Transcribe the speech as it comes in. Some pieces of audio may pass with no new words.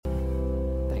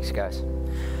Thanks, guys.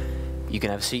 You can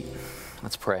have a seat.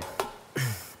 Let's pray.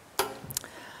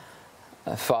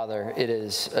 Father, it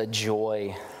is a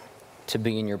joy to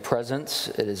be in your presence.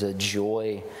 It is a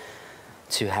joy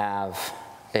to have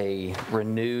a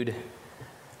renewed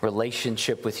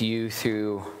relationship with you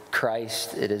through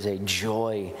Christ. It is a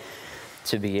joy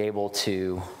to be able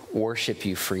to worship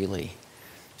you freely.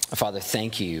 Father,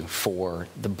 thank you for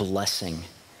the blessing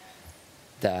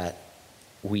that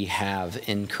we have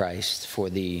in Christ, for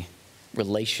the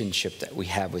relationship that we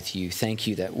have with you. Thank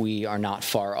you that we are not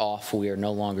far off. We are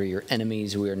no longer your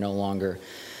enemies. We are no longer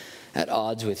at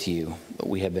odds with you, but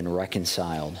we have been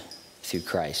reconciled through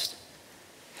Christ.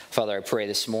 Father, I pray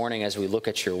this morning as we look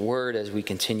at your word, as we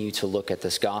continue to look at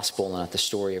this gospel and at the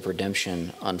story of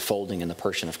redemption unfolding in the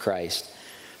person of Christ,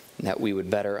 that we would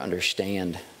better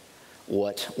understand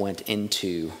what went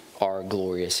into our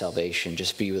glorious salvation.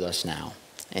 Just be with us now.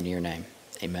 In your name,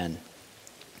 amen.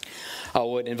 I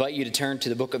would invite you to turn to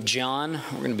the book of John.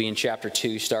 We're going to be in chapter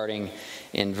 2, starting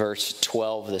in verse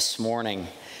 12 this morning.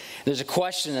 There's a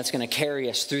question that's going to carry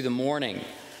us through the morning.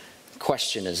 The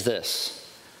question is this: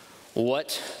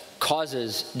 what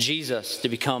causes Jesus to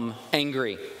become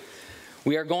angry?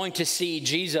 We are going to see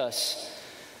Jesus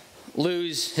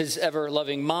lose his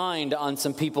ever-loving mind on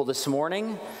some people this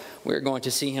morning. We are going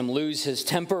to see him lose his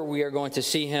temper. We are going to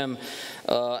see him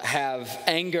have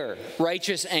anger,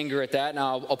 righteous anger at that.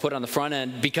 Now, I'll put on the front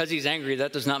end, because he's angry,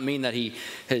 that does not mean that he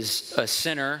is a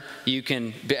sinner. You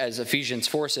can, as Ephesians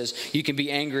 4 says, you can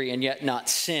be angry and yet not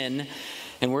sin.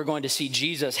 And we're going to see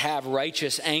Jesus have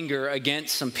righteous anger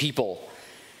against some people.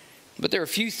 But there are a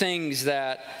few things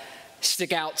that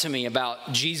stick out to me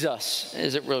about Jesus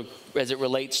as it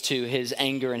relates to his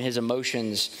anger and his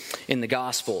emotions in the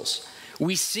Gospels.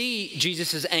 We see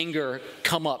Jesus' anger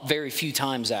come up very few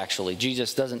times, actually.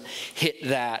 Jesus doesn't hit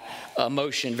that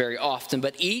emotion very often.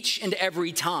 But each and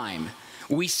every time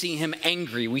we see him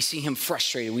angry, we see him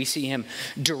frustrated, we see him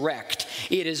direct,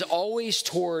 it is always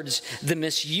towards the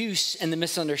misuse and the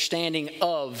misunderstanding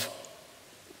of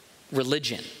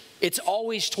religion. It's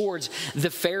always towards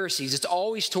the Pharisees. It's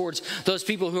always towards those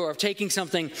people who are taking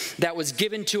something that was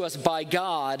given to us by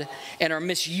God and are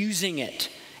misusing it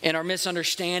and are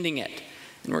misunderstanding it.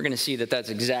 And we're going to see that that's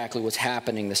exactly what's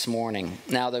happening this morning.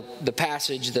 Now, the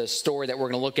passage, the story that we're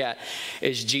going to look at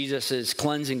is Jesus is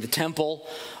cleansing the temple.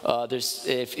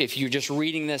 If you're just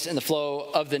reading this in the flow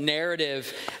of the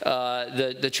narrative,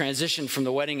 the transition from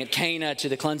the wedding at Cana to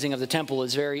the cleansing of the temple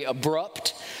is very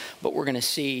abrupt. But we're going to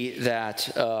see that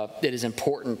it is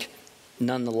important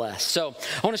nonetheless. So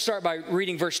I want to start by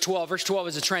reading verse 12. Verse 12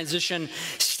 is a transition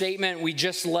statement. We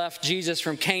just left Jesus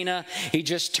from Cana. He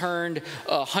just turned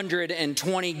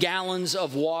 120 gallons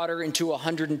of water into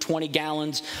 120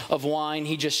 gallons of wine.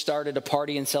 He just started a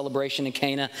party and celebration in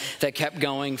Cana that kept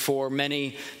going for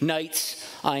many nights,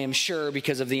 I am sure,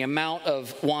 because of the amount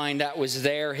of wine that was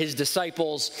there. His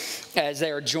disciples, as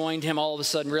they are joined him, all of a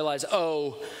sudden realize,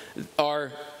 oh,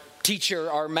 our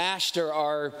teacher, our master,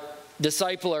 our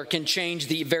discipler can change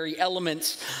the very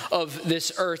elements of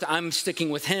this earth. I'm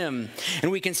sticking with him. And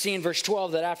we can see in verse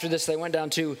 12 that after this they went down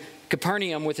to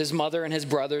Capernaum with his mother and his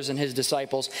brothers and his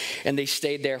disciples, and they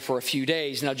stayed there for a few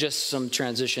days. Now, just some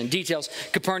transition details.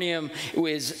 Capernaum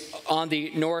is on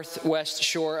the northwest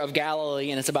shore of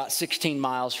Galilee, and it's about 16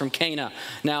 miles from Cana.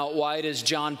 Now, why does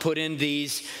John put in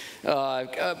these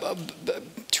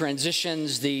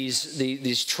transitions,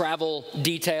 these travel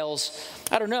details?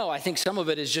 I don't know. I think some of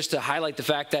it is just to highlight the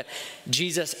fact that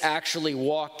Jesus actually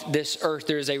walked this earth.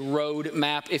 There is a road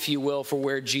map, if you will, for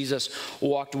where Jesus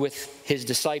walked with his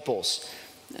disciples.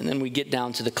 And then we get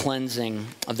down to the cleansing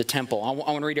of the temple. I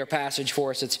want to read our passage for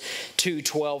us. It's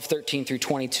 2:12, 13 through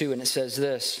 22, and it says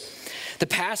this: The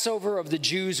Passover of the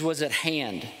Jews was at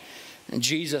hand, and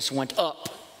Jesus went up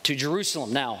to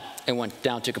Jerusalem. Now, it went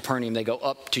down to Capernaum. They go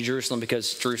up to Jerusalem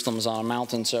because Jerusalem is on a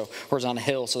mountain, or is on a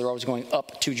hill, so they're always going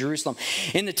up to Jerusalem.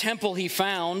 In the temple, he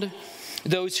found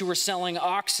those who were selling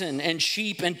oxen and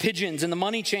sheep and pigeons and the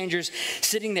money changers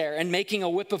sitting there, and making a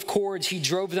whip of cords, he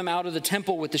drove them out of the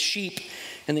temple with the sheep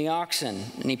and the oxen.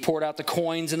 And he poured out the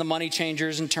coins and the money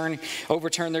changers and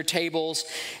overturned their tables.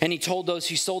 And he told those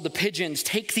who sold the pigeons,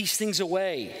 "Take these things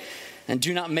away and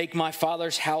do not make my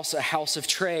Father's house a house of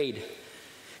trade."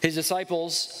 His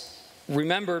disciples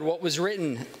remembered what was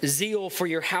written, "Zeal for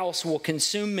your house will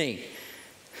consume me."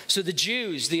 So the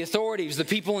Jews, the authorities, the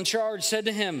people in charge said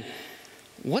to him,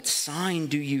 "What sign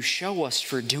do you show us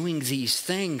for doing these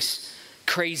things,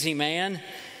 crazy man?"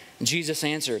 And Jesus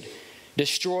answered,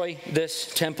 "Destroy this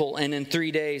temple, and in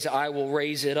 3 days I will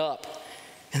raise it up."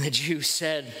 And the Jews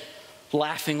said,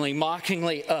 laughingly,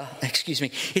 mockingly,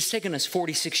 it's taken us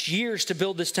 46 years to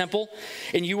build this temple,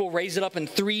 and you will raise it up in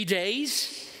 3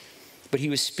 days? But he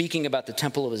was speaking about the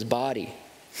temple of his body.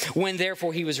 When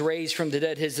therefore he was raised from the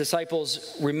dead, his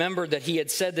disciples remembered that he had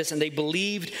said this, and they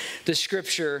believed the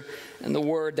scripture and the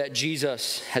word that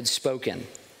Jesus had spoken.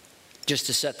 Just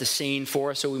to set the scene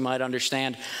for us so we might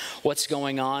understand what's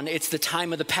going on, it's the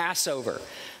time of the Passover.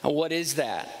 Now, what is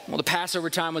that? Well, the Passover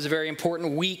time was a very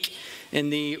important week in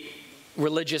the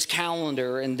religious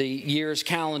calendar and the year's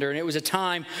calendar, and it was a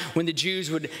time when the Jews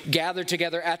would gather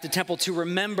together at the temple to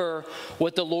remember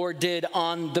what the Lord did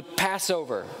on the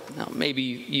Passover. Now, maybe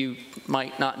you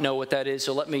might not know what that is,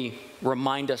 so let me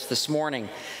remind us this morning.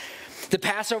 The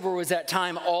Passover was that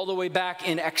time all the way back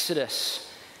in Exodus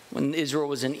when Israel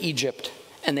was in Egypt.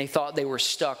 And they thought they were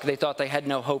stuck. They thought they had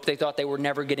no hope. They thought they were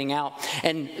never getting out.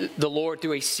 And the Lord,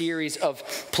 through a series of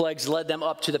plagues, led them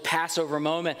up to the Passover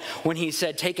moment when he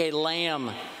said, take a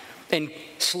lamb and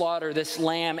slaughter this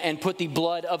lamb and put the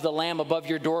blood of the lamb above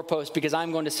your doorpost, because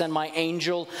I'm going to send my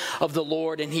angel of the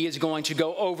Lord, and he is going to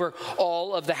go over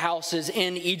all of the houses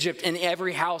in Egypt, and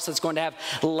every house that's going to have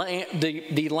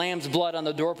the lamb's blood on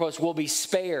the doorpost will be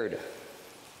spared.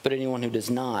 But anyone who does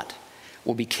not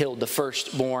will be killed. The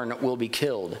firstborn will be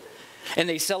killed. And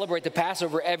they celebrate the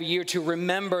Passover every year to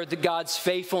remember God's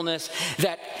faithfulness,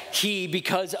 that he,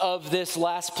 because of this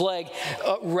last plague,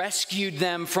 rescued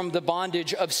them from the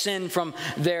bondage of sin from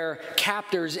their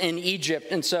captors in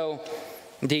Egypt. And so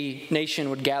the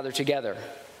nation would gather together.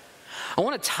 I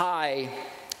want to tie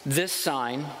this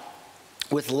sign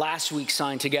with last week's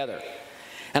sign together.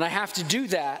 And I have to do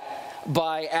that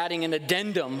by adding an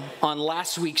addendum on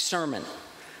last week's sermon.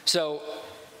 So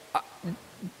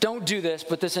don't do this,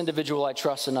 but this individual I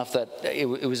trust enough that it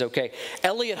was okay.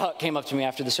 Elliot Hutt came up to me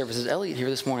after the service. Is Elliot here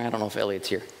this morning? I don't know if Elliot's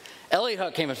here. Elliot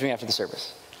Hutt came up to me after the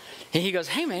service. And he goes,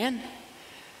 hey man,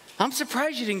 I'm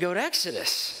surprised you didn't go to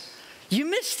Exodus. You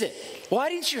missed it. Why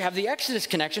didn't you have the Exodus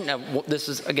connection? Now, this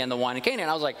is, again, the wine of Canaan.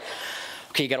 I was like,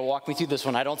 okay, you got to walk me through this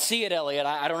one. I don't see it, Elliot.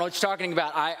 I don't know what you're talking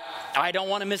about. I don't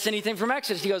want to miss anything from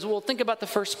Exodus. He goes, well, think about the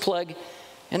first plague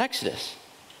in Exodus,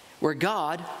 where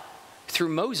God, through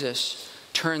Moses,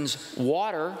 turns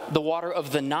water, the water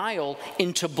of the Nile,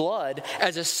 into blood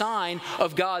as a sign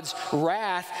of God's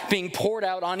wrath being poured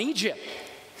out on Egypt.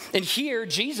 And here,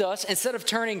 Jesus, instead of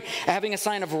having a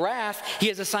sign of wrath, he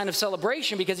has a sign of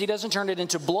celebration, because he doesn't turn it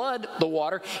into blood, the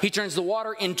water. He turns the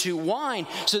water into wine.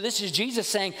 So this is Jesus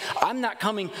saying, I'm not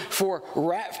coming for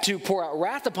wrath, to pour out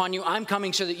wrath upon you. I'm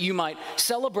coming so that you might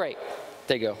celebrate.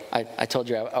 There you go. I told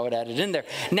you I would add it in there.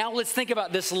 Now let's think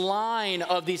about this line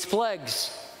of these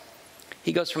plagues.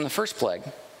 He goes from the first plague,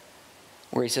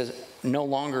 where he says, no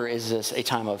longer is this a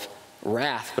time of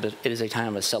wrath, but it is a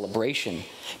time of celebration,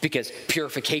 because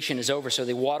purification is over. So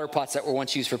the water pots that were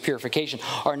once used for purification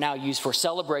are now used for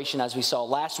celebration, as we saw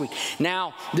last week.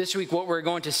 Now, this week, what we're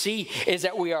going to see is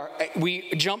that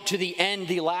we jump to the end,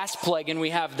 the last plague, and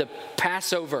we have the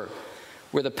Passover,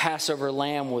 where the Passover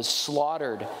lamb was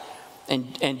slaughtered.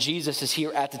 And Jesus is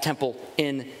here at the temple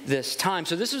in this time.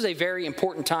 So this was a very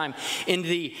important time in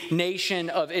the nation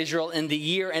of Israel in the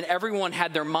year, and everyone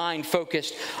had their mind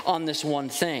focused on this one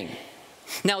thing.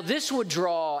 Now, this would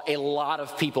draw a lot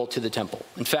of people to the temple.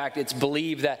 In fact, it's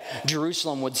believed that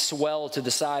Jerusalem would swell to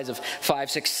the size of 5,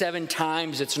 6, 7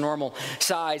 times its normal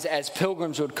size, as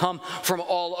pilgrims would come from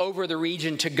all over the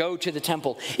region to go to the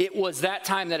temple. It was that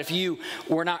time that if you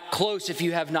were not close, if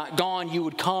you have not gone, you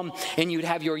would come and you'd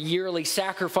have your yearly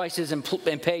sacrifices and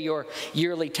pay your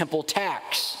yearly temple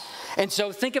tax. And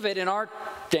so think of it in our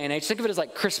day and age, think of it as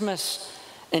like Christmas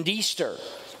and Easter,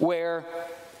 where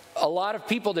a lot of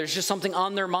people, there's just something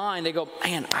on their mind. They go,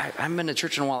 man, I haven't been to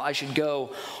church in a while. I should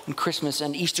go on Christmas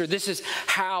and Easter. This is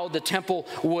how the temple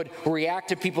would react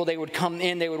to people. They would come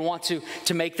in. They would want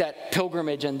to make that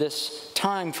pilgrimage in this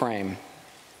time frame.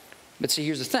 But see,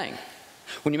 here's the thing.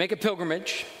 When you make a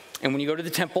pilgrimage, and when you go to the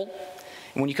temple,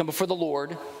 and when you come before the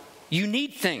Lord, you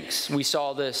need things. We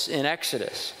saw this in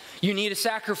Exodus. You need a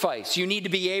sacrifice. You need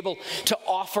to be able to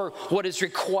offer what is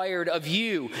required of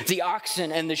you, the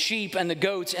oxen and the sheep and the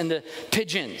goats and the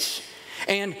pigeons.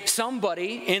 And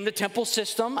somebody in the temple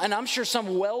system, and I'm sure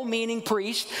some well-meaning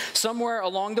priest somewhere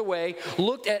along the way,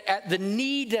 looked at the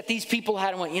need that these people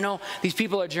had and went, these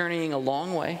people are journeying a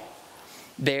long way.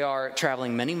 They are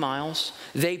traveling many miles.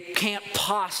 They can't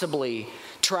possibly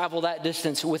travel that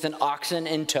distance with an oxen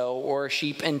in tow or a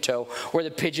sheep in tow or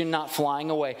the pigeon not flying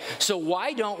away. So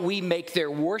why don't we make their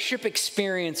worship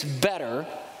experience better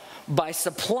by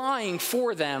supplying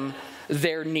for them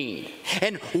their need.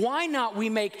 And why not we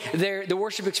make the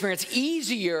worship experience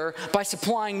easier by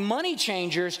supplying money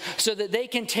changers so that they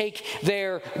can take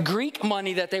their Greek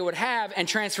money that they would have and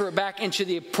transfer it back into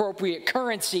the appropriate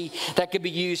currency that could be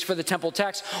used for the temple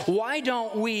tax? Why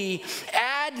don't we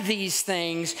add these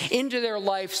things into their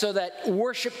life so that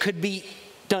worship could be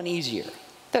done easier?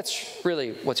 That's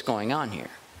really what's going on here.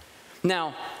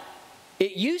 Now,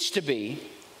 it used to be,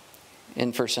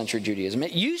 in first century Judaism,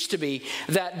 it used to be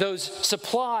that those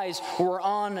supplies were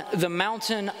on the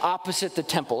mountain opposite the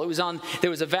temple. There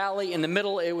was a valley in the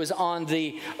middle. It was on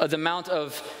the Mount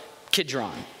of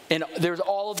Kidron. And there's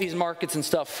all of these markets and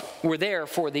stuff were there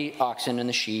for the oxen and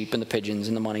the sheep and the pigeons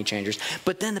and the money changers.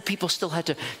 But then the people still had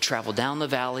to travel down the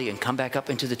valley and come back up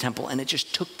into the temple, and it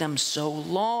just took them so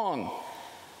long.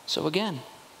 So again,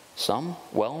 some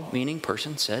well-meaning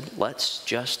person said, let's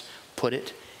just put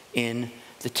it in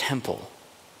the temple.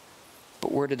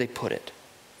 But where did they put it?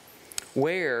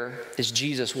 Where is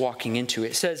Jesus walking into?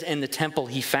 It says in the temple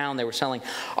he found they were selling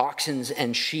oxen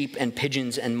and sheep and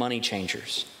pigeons and money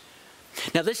changers.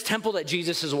 Now this temple that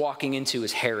Jesus is walking into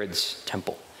is Herod's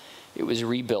temple. It was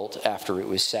rebuilt after it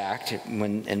was sacked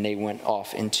and they went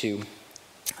off into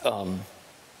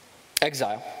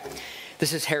exile.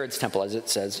 This is Herod's temple, as it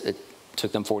says. It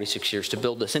took them 46 years to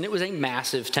build this. And it was a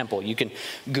massive temple. You can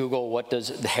Google what does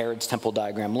the Herod's temple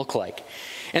diagram look like.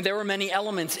 And there were many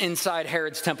elements inside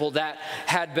Herod's temple that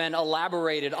had been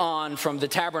elaborated on from the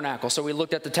tabernacle. So we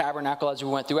looked at the tabernacle as we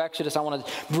went through Exodus. I want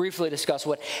to briefly discuss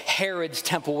what Herod's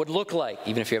temple would look like.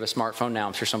 Even if you have a smartphone now,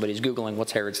 I'm sure somebody's Googling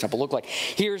what's Herod's temple look like.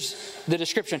 Here's the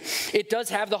description. It does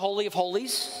have the Holy of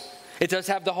Holies. It does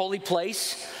have the holy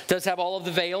place. It does have all of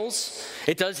the veils.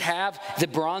 It does have the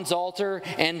bronze altar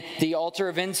and the altar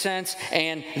of incense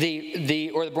and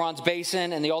the bronze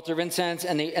basin and the altar of incense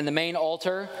and the main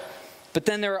altar. But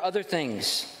then there are other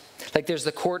things. Like there's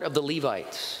the court of the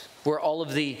Levites, where all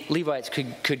of the Levites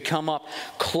could come up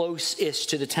closest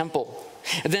to the temple.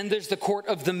 And then there's the court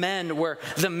of the men, where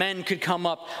the men could come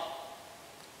up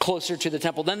closer to the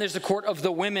temple. Then there's the court of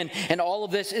the women, and all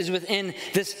of this is within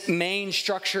this main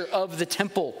structure of the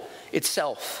temple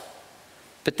itself.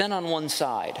 But then on one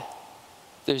side,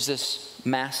 there's this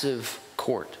massive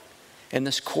court, and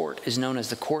this court is known as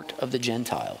the court of the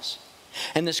Gentiles.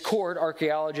 And this court,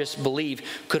 archaeologists believe,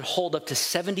 could hold up to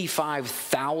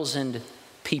 75,000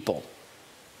 people.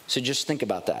 So just think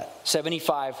about that.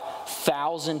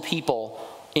 75,000 people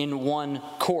in one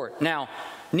court. Now,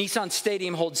 Nissan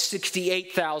Stadium holds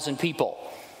 68,000 people.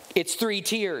 It's 3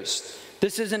 tiers.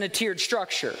 This isn't a tiered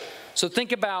structure. So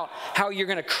think about how you're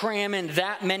going to cram in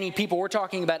that many people. We're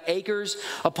talking about acres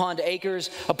upon acres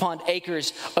upon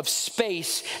acres of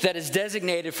space that is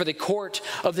designated for the court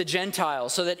of the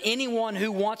Gentiles, so that anyone who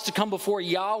wants to come before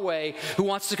Yahweh, who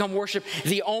wants to come worship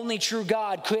the only true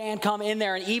God, can come in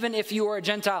there. And even if you are a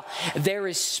Gentile, there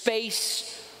is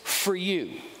space for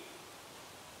you.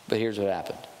 But here's what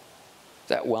happened.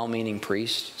 That well-meaning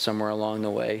priest somewhere along the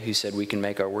way who said we can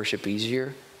make our worship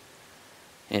easier,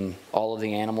 and all of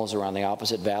the animals around the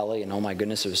opposite valley, and oh my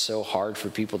goodness, it was so hard for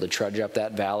people to trudge up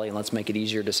that valley, and let's make it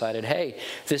easier, decided, hey,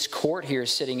 this court here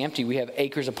is sitting empty. We have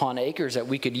acres upon acres that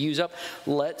we could use up.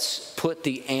 Let's put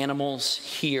the animals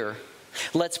here.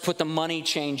 Let's put the money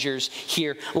changers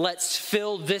here. Let's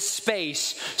fill this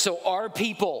space so our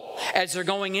people, as they're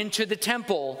going into the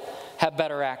temple, have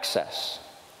better access.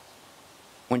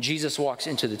 When Jesus walks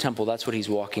into the temple, that's what he's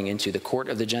walking into, the court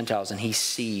of the Gentiles, and he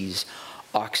sees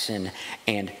oxen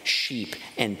and sheep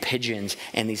and pigeons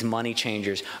and these money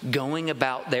changers going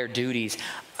about their duties.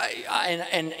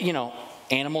 And you know,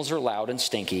 animals are loud and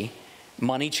stinky.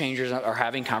 Money changers are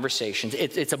having conversations.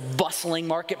 It's a bustling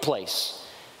marketplace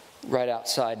right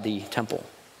outside the temple.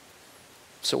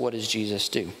 So what does Jesus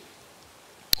do?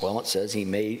 Well, it says he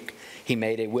made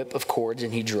a whip of cords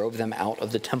and he drove them out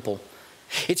of the temple.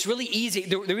 It's really easy.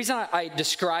 The reason I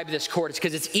describe this cord is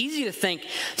because it's easy to think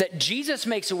that Jesus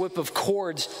makes a whip of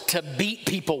cords to beat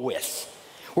people with,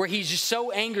 where he's just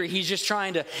so angry, he's just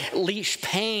trying to leash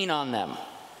pain on them.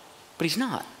 But he's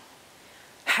not.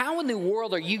 How in the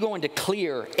world are you going to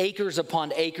clear acres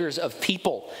upon acres of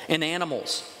people and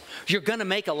animals? You're going to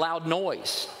make a loud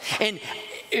noise. And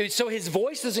so his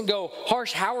voice doesn't go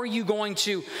harsh. How are you going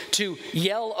to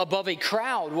yell above a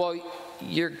crowd? Well,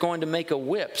 you're going to make a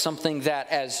whip, something that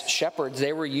as shepherds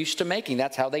they were used to making.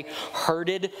 That's how they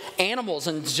herded animals.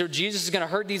 And so Jesus is going to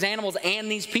herd these animals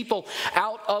and these people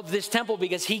out of this temple,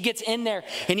 because he gets in there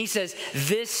and he says,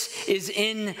 this is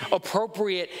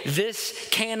inappropriate. This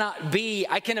cannot be.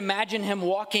 I can imagine him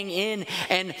walking in,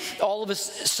 and all of a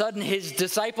sudden his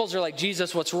disciples are like,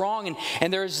 Jesus, what's wrong?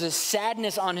 And there's this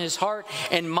sadness on his heart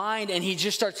and mind, and he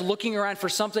just starts looking around for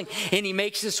something, and he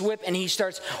makes this whip and he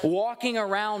starts walking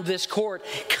around this court,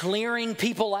 clearing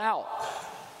people out.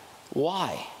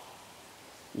 Why?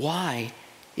 Why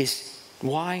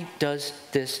does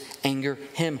this anger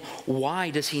him?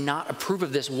 Why does he not approve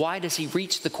of this? Why does he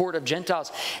reach the court of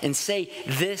Gentiles and say,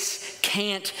 this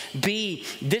can't be?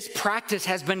 This practice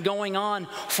has been going on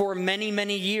for many,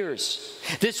 many years.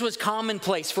 This was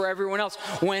commonplace for everyone else.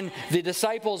 When the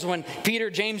disciples, when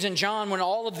Peter, James, and John, when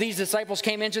all of these disciples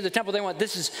came into the temple, they went,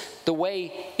 this is the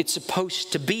way it's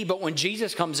supposed to be. But when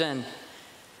Jesus comes in,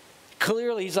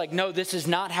 clearly he's like, no, this is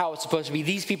not how it's supposed to be.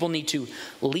 These people need to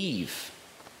leave.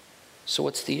 So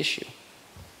what's the issue?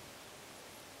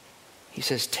 He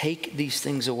says, take these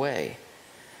things away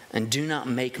and do not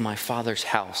make my Father's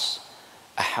house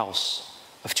a house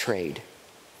of trade.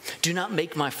 Do not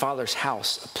make my Father's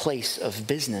house a place of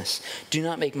business. Do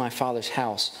not make my Father's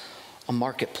house a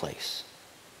marketplace.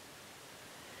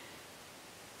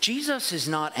 Jesus is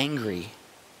not angry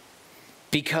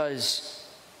because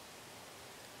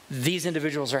these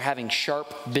individuals are having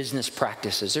sharp business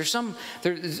practices. There's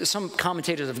some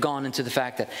commentators have gone into the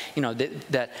fact that,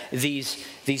 that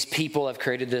these people have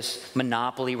created this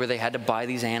monopoly where they had to buy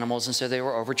these animals, and so they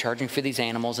were overcharging for these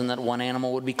animals, and that one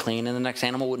animal would be clean and the next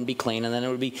animal wouldn't be clean, and then it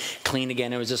would be clean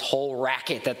again. It was this whole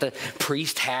racket that the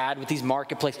priest had with these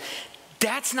marketplaces.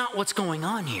 That's not what's going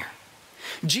on here.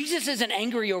 Jesus isn't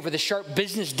angry over the sharp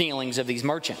business dealings of these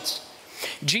merchants.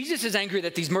 Jesus is angry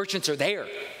that these merchants are there.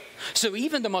 So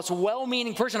even the most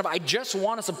well-meaning person, if I just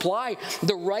want to supply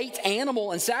the right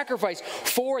animal and sacrifice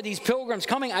for these pilgrims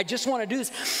coming, I just want to do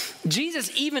this. Jesus,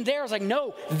 even there, is like,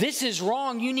 no, this is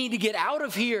wrong. You need to get out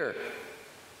of here.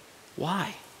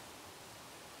 Why?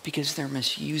 Because they're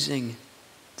misusing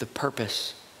the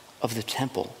purpose of the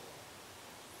temple.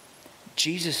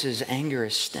 Jesus' anger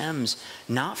stems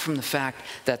not from the fact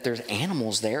that there's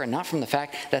animals there, and not from the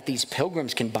fact that these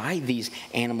pilgrims can buy these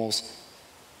animals,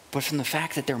 but from the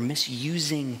fact that they're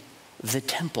misusing the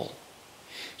temple.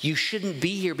 You shouldn't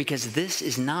be here because this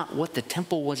is not what the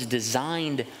temple was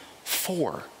designed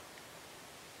for.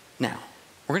 Now,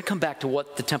 we're going to come back to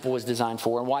what the temple was designed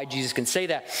for and why Jesus can say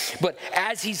that. But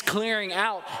as he's clearing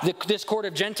out this court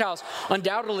of Gentiles,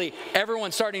 undoubtedly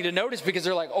everyone's starting to notice, because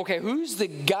they're like, okay, who's the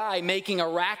guy making a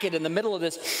racket in the middle of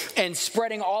this and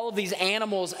spreading all of these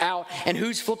animals out, and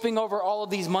who's flipping over all of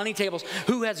these money tables?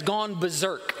 Who has gone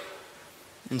berserk?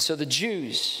 And so the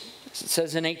Jews, as it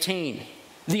says in 18,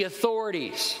 the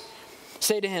authorities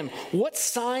say to him, what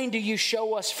sign do you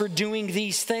show us for doing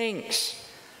these things?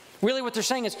 Really what they're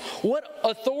saying is, what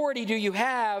authority do you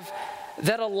have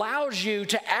that allows you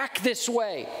to act this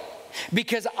way?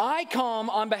 Because I come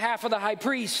on behalf of the high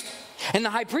priest, and the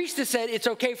high priest has said it's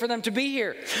okay for them to be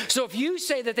here. So if you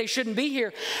say that they shouldn't be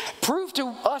here, prove to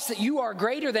us that you are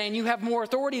greater than, you have more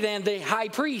authority than the high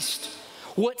priest.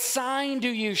 What sign do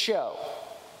you show?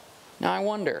 Now, I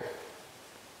wonder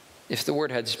if the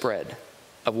word had spread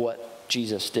of what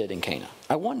Jesus did in Cana.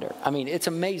 I wonder. I mean, it's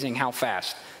amazing how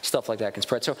fast stuff like that can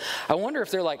spread. So I wonder if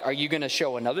they're like, are you going to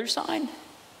show another sign?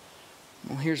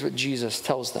 Well, here's what Jesus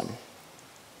tells them.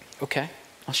 Okay,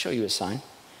 I'll show you a sign.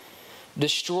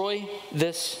 Destroy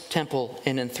this temple,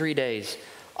 and in 3 days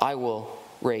I will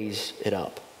raise it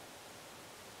up.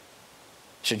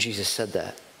 So Jesus said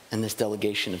that, and this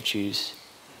delegation of Jews,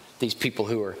 these people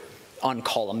who are on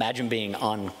call. Imagine being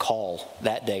on call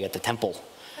that day at the temple.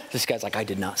 This guy's like, I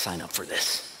did not sign up for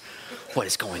this. What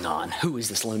is going on? Who is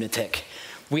this lunatic?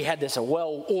 We had a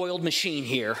well-oiled machine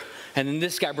here, and then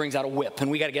this guy brings out a whip,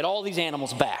 and we got to get all these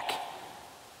animals back.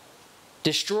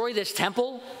 Destroy this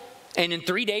temple, and in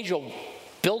 3 days you'll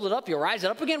build it up, you'll rise it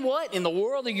up again? What in the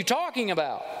world are you talking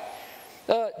about?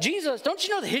 Jesus, don't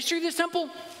you know the history of this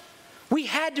temple? We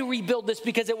had to rebuild this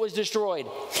because it was destroyed.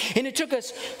 And it took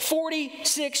us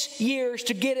 46 years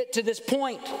to get it to this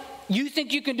point. You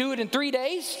think you can do it in 3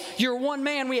 days? You're one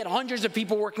man. We had hundreds of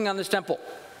people working on this temple.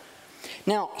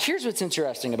 Now, here's what's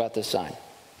interesting about this sign.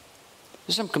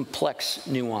 There's some complex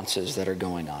nuances that are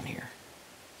going on here.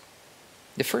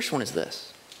 The first one is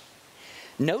this.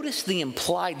 Notice the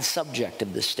implied subject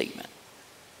of this statement.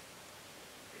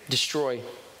 Destroy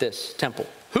this temple.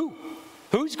 Who?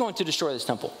 Who's going to destroy this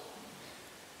temple?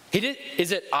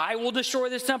 Is it, I will destroy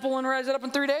this temple and rise it up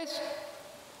in 3 days?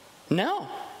 No.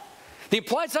 The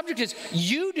implied subject is,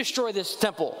 you destroy this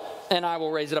temple and I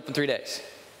will raise it up in 3 days.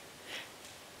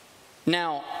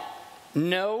 Now,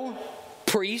 no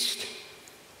priest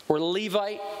or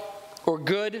Levite or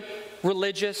good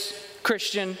religious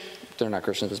Christian, they're not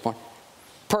Christian at this point,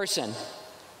 person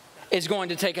is going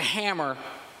to take a hammer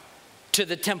to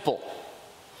the temple.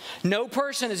 No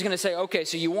person is going to say, okay,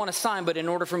 so you want a sign, but in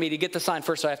order for me to get the sign,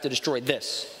 first I have to destroy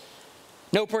this.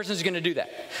 No person is going to do that.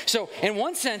 So in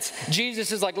one sense,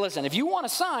 Jesus is like, listen, if you want a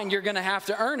sign, you're going to have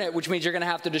to earn it, which means you're going to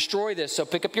have to destroy this. So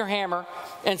pick up your hammer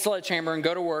and sledgehammer and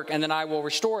go to work, and then I will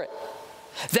restore it.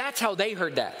 That's how they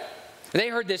heard that. They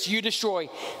heard this, you destroy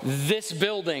this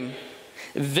building,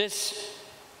 this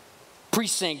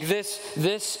precinct, this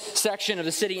section of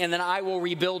the city, and then I will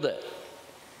rebuild it.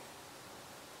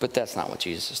 But that's not what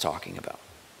Jesus is talking about.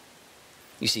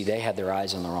 You see, they had their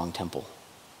eyes on the wrong temple.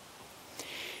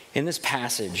 In this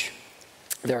passage,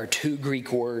 there are 2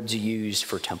 Greek words used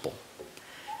for temple.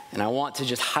 And I want to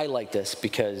just highlight this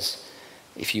because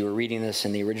if you were reading this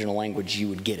in the original language, you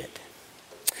would get it.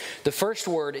 The first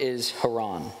word is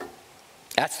Haran.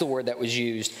 That's the word that was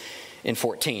used in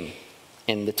 14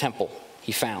 in the temple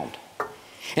he found.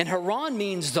 And Haran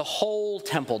means the whole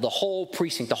temple, the whole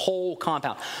precinct, the whole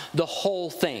compound, the whole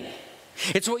thing.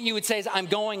 It's what you would say is, I'm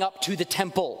going up to the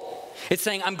temple. It's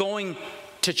saying, I'm going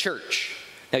to church.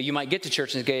 Now, you might get to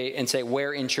church and say,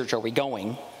 where in church are we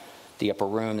going? The upper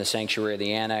room, the sanctuary,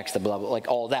 the annex, the blah, blah, like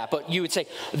all that. But you would say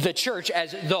the church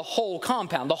as the whole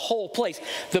compound, the whole place,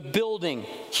 the building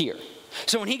here.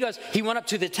 So when he went up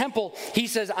to the temple, he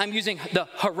says, I'm using the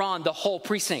Haran, the whole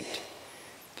precinct.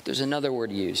 But there's another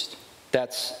word used.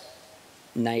 That's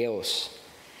naos.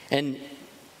 And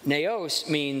naos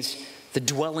means the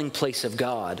dwelling place of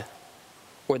God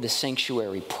or the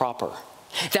sanctuary proper.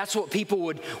 That's what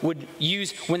people would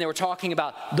use when they were talking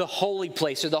about the holy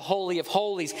place or the holy of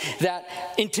holies, that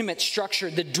intimate structure,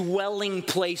 the dwelling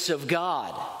place of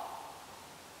God.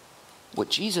 What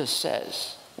Jesus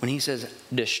says when he says,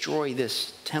 destroy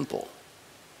this temple,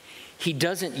 he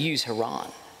doesn't use Haran.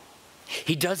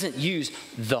 He doesn't use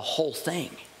the whole thing.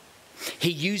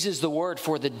 He uses the word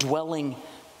for the dwelling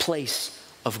place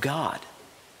of God.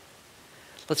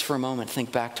 Let's for a moment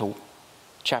think back to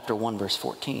chapter 1, verse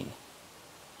 14.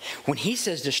 When he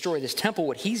says destroy this temple,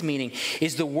 what he's meaning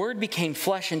is the word became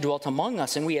flesh and dwelt among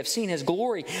us, and we have seen his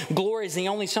glory. Glory is the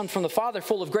only Son from the Father,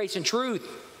 full of grace and truth.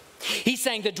 He's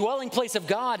saying the dwelling place of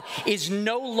God is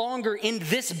no longer in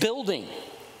this building.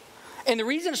 And the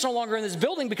reason it's no longer in this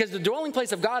building, because the dwelling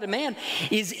place of God and man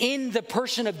is in the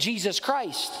person of Jesus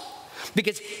Christ.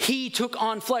 Because he took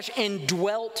on flesh and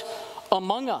dwelt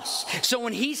among us. So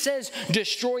when he says,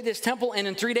 destroy this temple and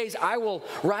in 3 days I will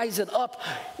rise it up,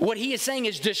 what he is saying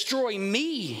is, destroy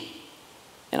me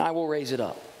and I will raise it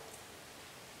up.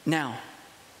 Now,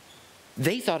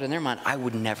 they thought in their mind, I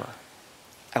would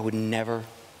never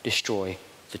destroy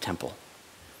the temple,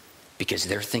 because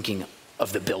they're thinking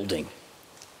of the building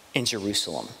in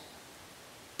Jerusalem.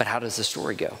 But how does the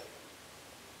story go?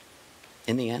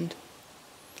 In the end,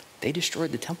 they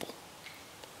destroyed the temple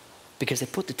because they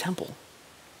put the temple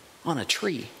on a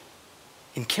tree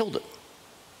and killed it.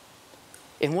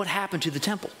 And what happened to the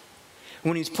temple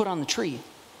when he was put on the tree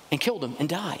and killed him and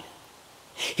died?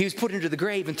 He was put into the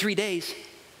grave in 3 days.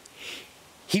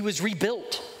 He was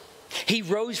rebuilt. He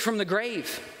rose from the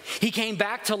grave. He came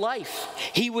back to life.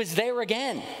 He was there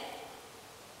again.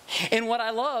 And what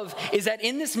I love is that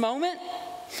in this moment,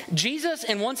 Jesus,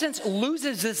 in one sense,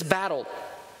 loses this battle.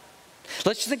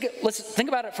 Let's think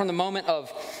about it from the moment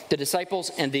of the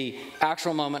disciples and the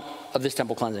actual moment of this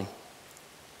temple cleansing.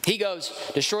 He goes,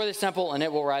 destroy this temple and it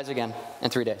will rise again in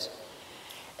 3 days.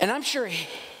 And I'm sure,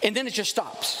 and then it just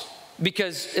stops,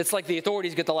 because it's like the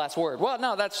authorities get the last word. Well,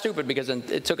 no, that's stupid because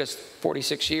it took us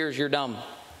 46 years. You're dumb.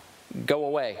 Go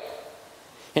away.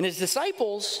 And his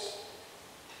disciples,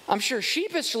 I'm sure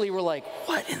sheepishly were like,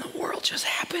 what in the world just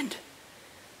happened?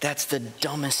 That's the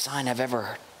dumbest sign I've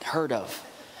ever heard of.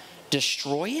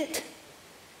 Destroy it?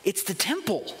 It's the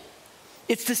temple.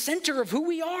 It's the center of who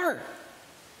we are.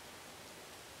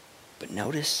 But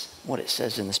notice what it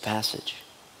says in this passage.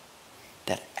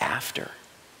 That after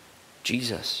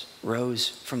Jesus rose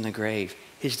from the grave,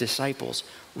 his disciples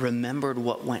remembered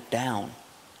what went down.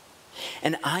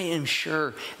 And I am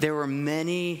sure there were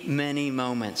many, many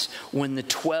moments when the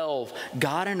 12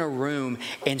 got in a room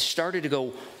and started to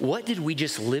go, what did we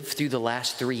just live through the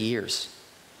last 3 years?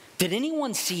 Did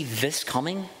anyone see this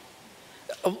coming?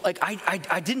 Like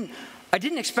I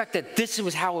didn't expect that this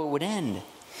was how it would end.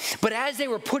 But as they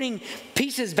were putting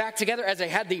pieces back together, as they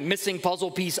had the missing puzzle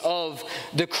piece of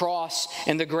the cross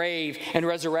and the grave and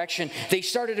resurrection, they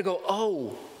started to go,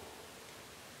 oh,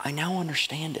 I now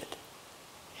understand it.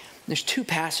 There's two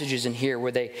passages in here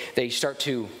where they start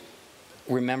to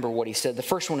remember what he said. The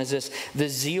first one is this: the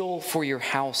zeal for your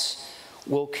house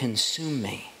will consume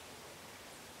me.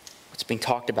 What's being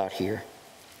talked about here?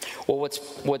 Well,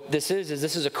 what this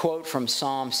is a quote from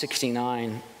Psalm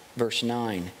 69, verse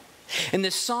 9. And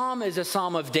this psalm is a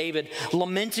psalm of David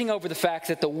lamenting over the fact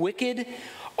that the wicked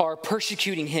are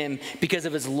persecuting him because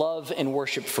of his love and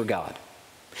worship for God.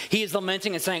 He is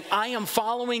lamenting and saying, I am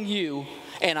following you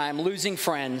and I am losing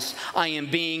friends. I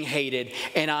am being hated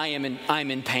and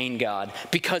I'm in pain, God,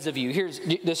 because of you.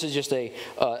 This is just a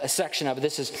section of it.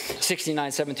 This is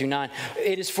 69, 7 through 9.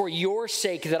 It is for your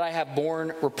sake that I have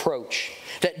borne reproach,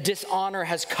 that dishonor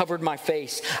has covered my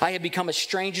face. I have become a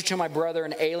stranger to my brother,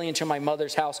 an alien to my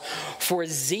mother's house. For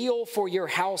zeal for your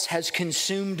house has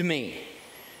consumed me,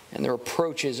 and the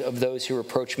reproaches of those who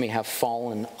reproach me have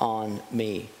fallen on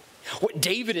me. What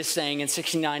David is saying in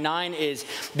 69:9 is,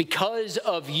 because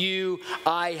of you,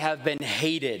 I have been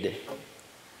hated.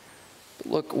 But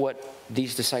look what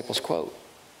these disciples quote.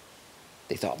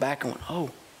 They thought back and went,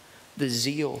 oh, the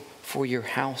zeal for your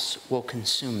house will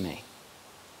consume me.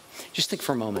 Just think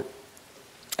for a moment.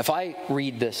 If I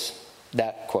read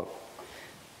that quote,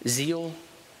 zeal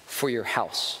for your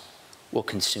house will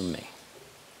consume me.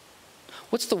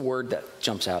 What's the word that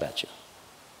jumps out at you?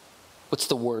 What's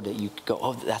the word that you go,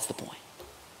 oh, that's the point?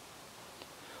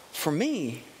 For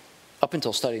me, up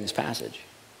until studying this passage,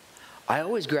 I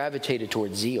always gravitated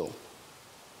towards zeal.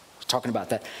 I was talking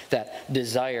about that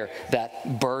desire,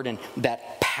 that burden,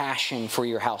 that passion for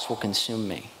your house will consume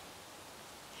me.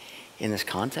 In this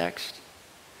context,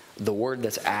 the word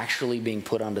that's actually being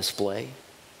put on display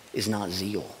is not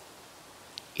zeal.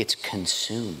 It's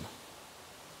consume.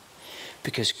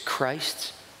 Because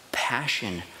Christ's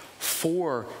passion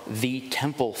for the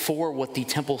temple, for what the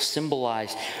temple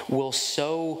symbolized, will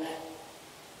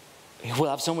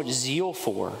have so much zeal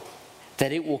for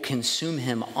that it will consume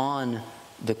him on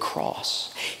the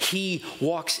cross. He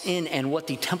walks in, and what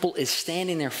the temple is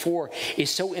standing there for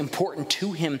is so important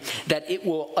to him that it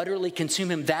will utterly consume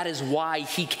him. That is why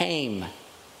he came.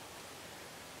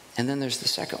 And then there's the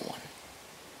second one.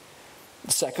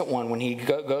 The second one, when he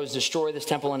goes, destroy this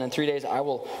temple, and in 3 days I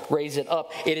will raise it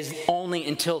up. It is only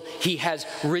until he has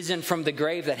risen from the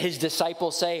grave that his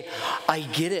disciples say, I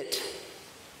get it.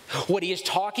 What he is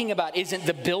talking about isn't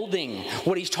the building.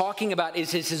 What he's talking about is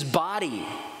his body.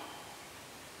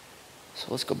 So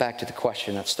let's go back to the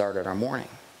question that started our morning.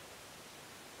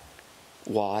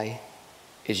 Why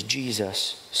is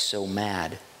Jesus so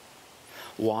mad?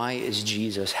 Why does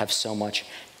Jesus have so much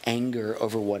anger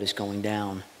over what is going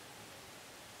down?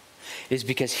 It is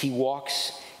because he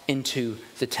walks into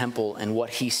the temple and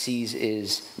what he sees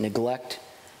is neglect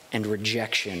and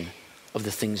rejection of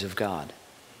the things of God.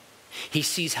 He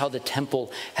sees how the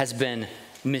temple has been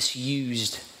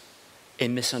misused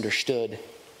and misunderstood.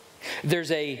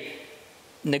 There's a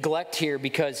neglect here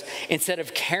because instead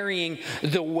of carrying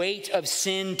the weight of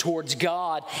sin towards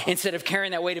God, instead of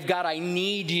carrying that weight of God, I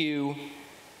need you,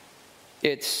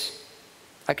 it's,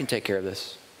 I can take care of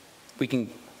this. We can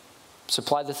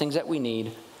supply the things that we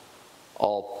need.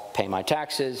 I'll pay my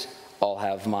taxes. I'll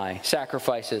have my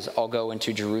sacrifices. I'll go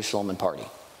into Jerusalem and party.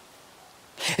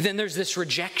 And then there's this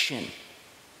rejection.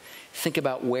 Think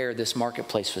about where this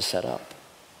marketplace was set up.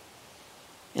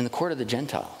 In the court of the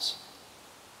Gentiles.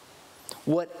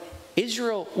 What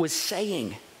Israel was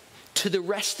saying to the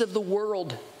rest of the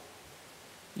world,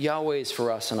 Yahweh is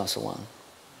for us and us alone.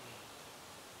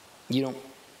 We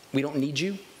don't need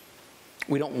you.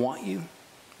 We don't want you.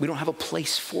 We don't have a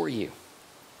place for you.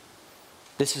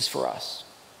 This is for us.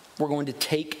 We're going to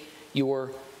take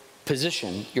your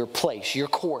position, your place, your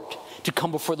court to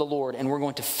come before the Lord, and we're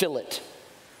going to fill it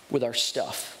with our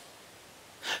stuff.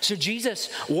 So Jesus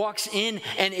walks in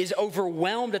and is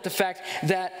overwhelmed at the fact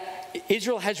that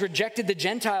Israel has rejected the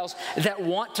Gentiles that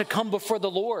want to come before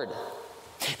the Lord.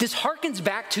 This harkens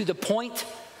back to the point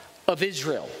of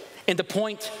Israel and the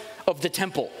point of the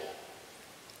temple.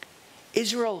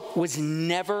 Israel was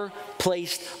never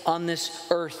placed on this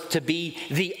earth to be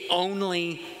the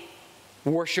only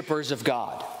worshipers of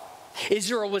God.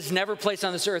 Israel was never placed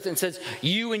on this earth and says,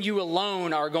 you and you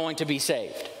alone are going to be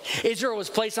saved. Israel was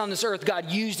placed on this earth. God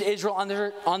used Israel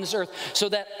on this earth so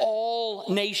that all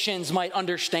nations might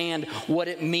understand what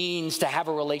it means to have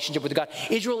a relationship with God.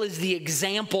 Israel is the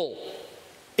example.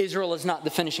 Israel is not the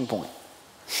finishing point.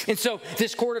 And so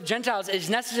this court of Gentiles is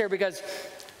necessary because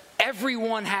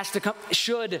everyone has to come,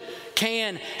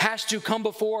 has to come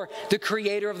before the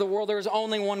creator of the world. There is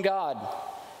only one God.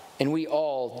 And we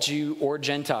all, Jew or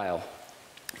Gentile,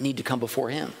 need to come before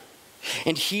him.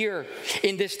 And here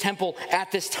in this temple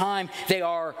at this time, they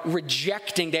are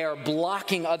rejecting, they are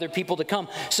blocking other people to come.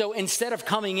 So instead of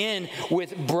coming in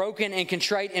with broken and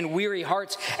contrite and weary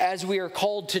hearts, as we are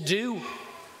called to do,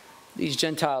 these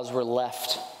Gentiles were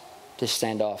left to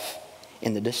stand off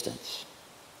in the distance.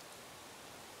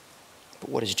 But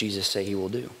what does Jesus say he will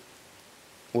do?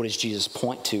 What does Jesus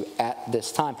point to at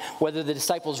this time? Whether the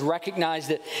disciples recognize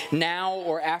that now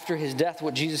or after his death,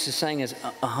 what Jesus is saying is,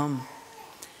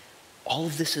 all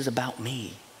of this is about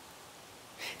me.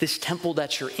 This temple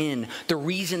that you're in, the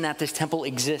reason that this temple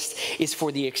exists is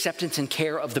for the acceptance and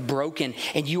care of the broken,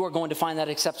 and you are going to find that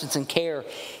acceptance and care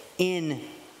in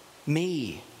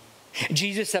me.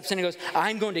 Jesus steps in and goes,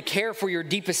 I'm going to care for your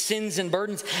deepest sins and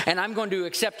burdens, and I'm going to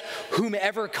accept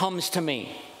whomever comes to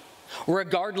me,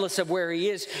 regardless of where he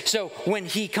is. So when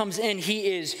he comes in, he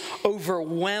is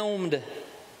overwhelmed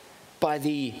by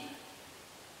the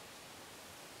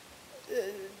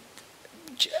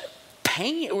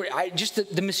pain, or just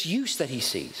the misuse that he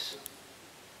sees.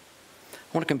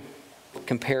 I want to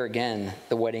compare again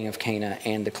the wedding of Cana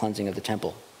and the cleansing of the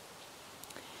temple.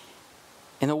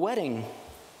 In the wedding,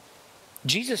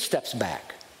 Jesus steps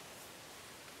back.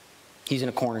 He's in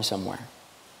a corner somewhere.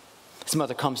 His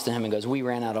mother comes to him and goes, we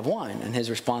ran out of wine. And his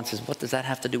response is, what does that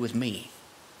have to do with me?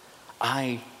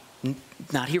 I'm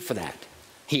not here for that.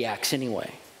 He acts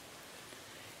anyway.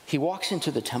 He walks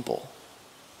into the temple.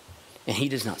 And he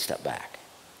does not step back.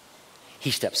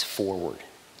 He steps forward.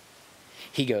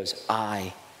 He goes,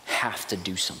 I have to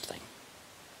do something.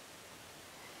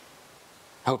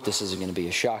 I hope this isn't going to be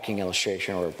a shocking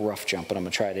illustration or a rough jump, but I'm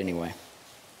going to try it anyway.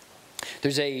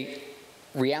 There's a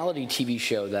reality TV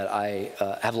show that I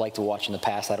have liked to watch in the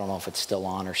past. I don't know if it's still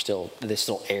on or this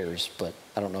still airs, but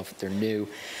I don't know if they're new.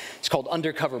 It's called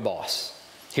Undercover Boss.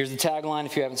 Here's the tagline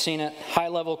if you haven't seen it.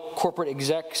 High-level corporate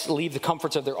execs leave the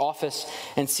comforts of their office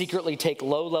and secretly take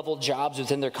low-level jobs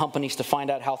within their companies to find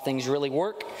out how things really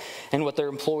work and what their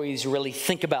employees really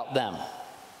think about them.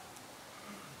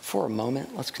 For a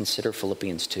moment, let's consider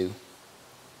Philippians 2,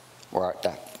 where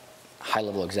that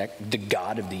high-level exec, the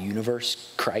God of the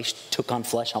universe, Christ, took on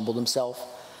flesh, humbled himself,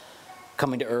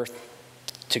 coming to earth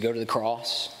to go to the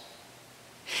cross.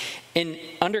 In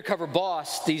Undercover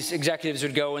Boss, these executives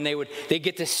would go and they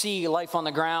get to see life on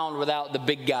the ground without the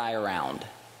big guy around.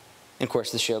 And of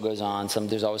course, the show goes on.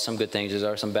 There's always some good things. There's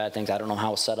always some bad things. I don't know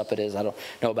how set up it is. I don't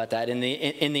know about that. In the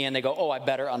end, they go, I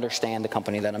better understand the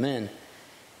company that I'm in.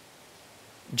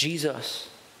 Jesus,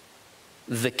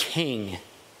 the King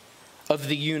of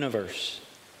the universe,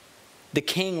 the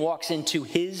King walks into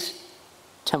his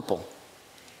temple,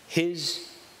 his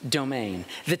domain,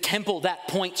 the temple that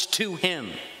points to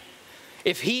him.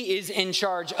 If he is in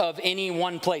charge of any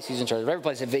one place, he's in charge of every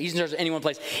place. If he's in charge of any one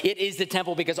place, it is the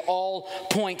temple because all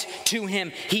point to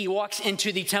him. He walks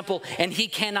into the temple and he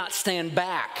cannot stand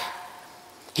back.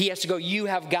 He has to go, you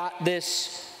have got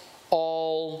this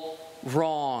all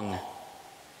wrong.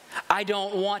 I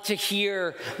don't want to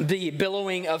hear the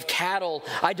billowing of cattle.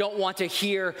 I don't want to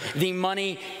hear the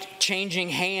money changing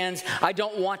hands. I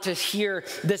don't want to hear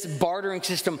this bartering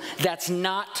system. That's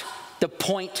not the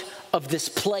point of this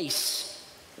place.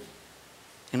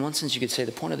 In one sense, you could say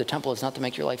the point of the temple is not to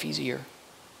make your life easier.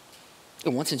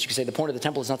 In one sense, you could say the point of the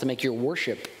temple is not to make your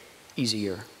worship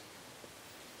easier.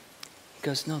 He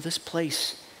goes, no, this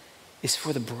place is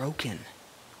for the broken.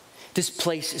 This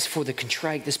place is for the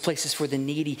contrite. This place is for the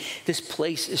needy. This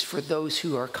place is for those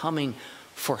who are coming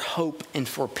for hope and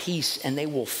for peace, and they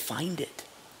will find it.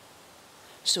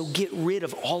 So get rid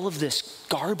of all of this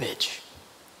garbage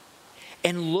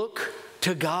and look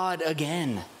to God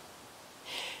again.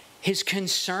 His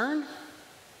concern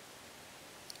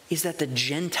is that the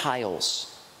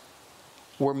Gentiles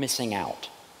were missing out.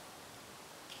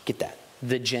 Get that?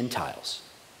 The Gentiles.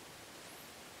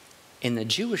 In the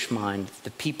Jewish mind, the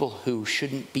people who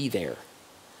shouldn't be there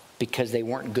because they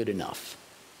weren't good enough.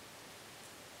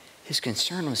 His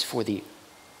concern was for the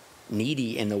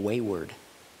needy and the wayward.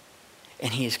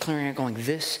 And he is clearing out going,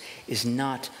 this is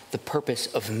not the purpose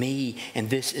of me, and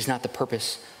this is not the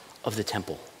purpose of the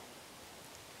temple.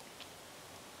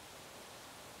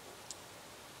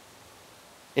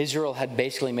 Israel had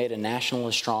basically made a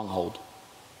nationalist stronghold.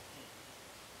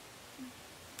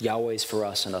 Yahweh's for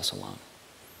us and us alone.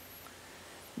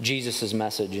 Jesus'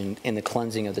 message in the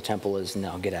cleansing of the temple is,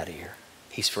 no, get out of here.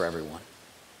 He's for everyone.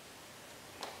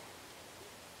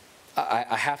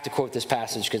 I have to quote this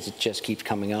passage because it just keeps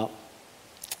coming up.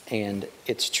 And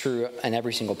it's true in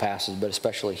every single passage, but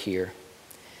especially here.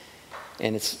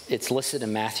 And it's listed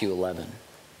in Matthew 11.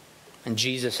 And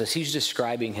Jesus, as he's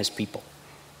describing his people,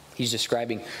 he's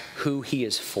describing who he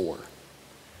is for.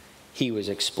 He was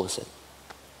explicit.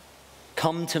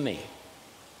 Come to me,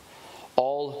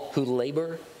 all who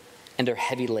labor and are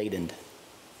heavy laden,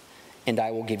 and I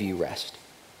will give you rest.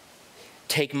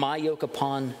 Take my yoke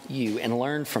upon you and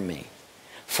learn from me,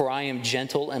 for I am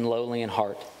gentle and lowly in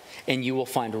heart, and you will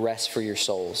find rest for your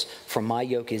souls. For my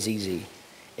yoke is easy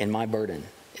and my burden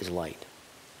is light.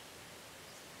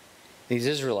 These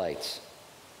Israelites,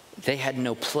 they had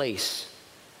no place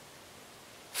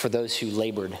for those who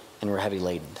labored and were heavy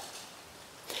laden.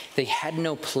 They had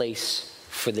no place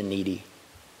for the needy.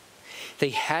 They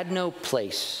had no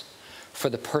place for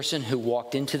the person who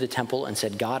walked into the temple and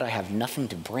said, God, I have nothing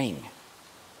to bring,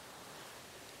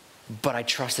 but I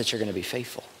trust that you're going to be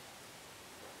faithful.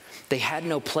 They had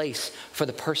no place for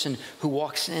the person who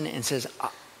walks in and says,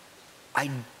 I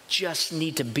just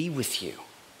need to be with you.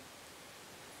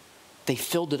 They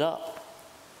filled it up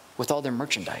with all their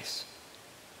merchandise.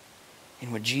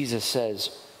 And what Jesus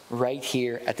says right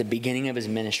here at the beginning of his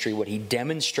ministry, what he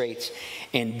demonstrates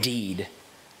in deed,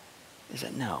 is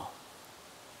that no,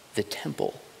 the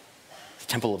temple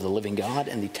of the living God,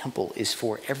 and the temple is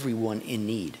for everyone in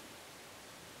need.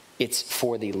 It's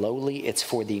for the lowly, it's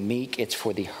for the meek, it's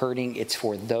for the hurting, it's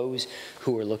for those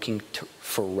who are looking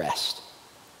for rest.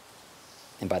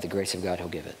 And by the grace of God, he'll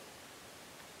give it.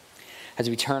 As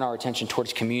we turn our attention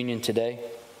towards communion today,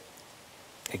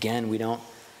 again, we don't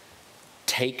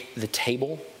take the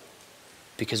table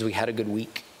because we had a good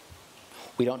week.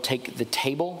 We don't take the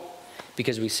table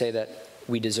because we say that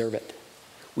we deserve it.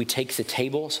 We take the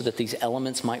table so that these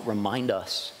elements might remind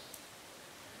us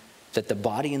that the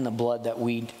body and the blood that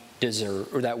we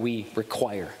deserve or that we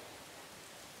require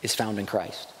is found in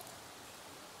Christ.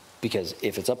 Because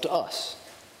if it's up to us,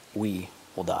 we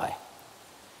will die.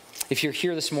 If you're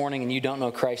here this morning and you don't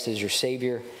know Christ as your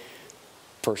Savior,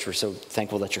 first, we're so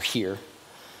thankful that you're here.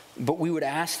 But we would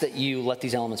ask that you let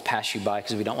these elements pass you by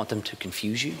because we don't want them to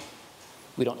confuse you.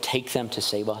 We don't take them to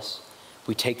save us.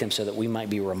 We take them so that we might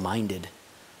be reminded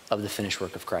of the finished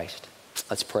work of Christ.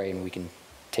 Let's pray and we can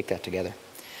take that together.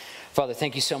 Father,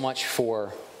 thank you so much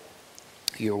for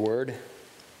your word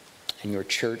and your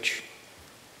church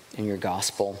and your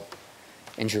gospel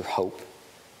and your hope.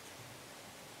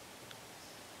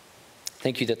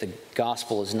 Thank you that the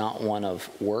gospel is not one of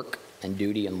work and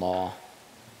duty and law,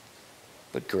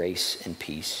 but grace and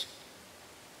peace.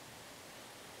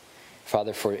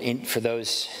 Father, for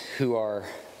those who are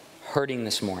hurting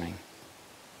this morning,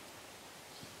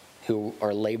 who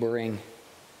are laboring,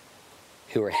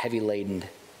 who are heavy laden,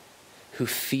 who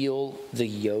feel the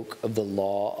yoke of the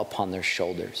law upon their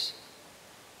shoulders,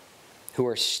 who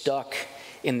are stuck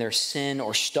in their sin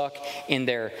or stuck in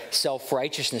their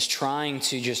self-righteousness, trying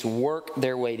to just work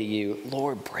their way to you,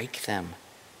 Lord, break them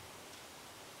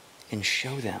and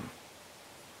show them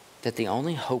that the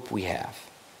only hope we have,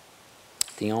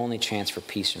 the only chance for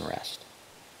peace and rest,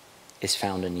 is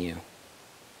found in you.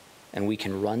 And we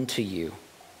can run to you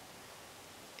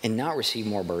and not receive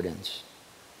more burdens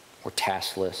or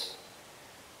task lists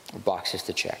or boxes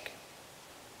to check,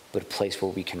 but a place where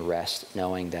we can rest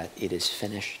knowing that it is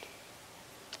finished.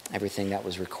 Everything that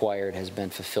was required has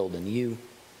been fulfilled in you,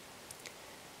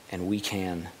 and we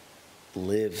can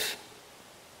live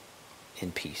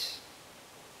in peace.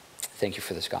 Thank you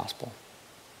for this gospel.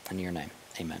 In your name,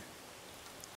 amen.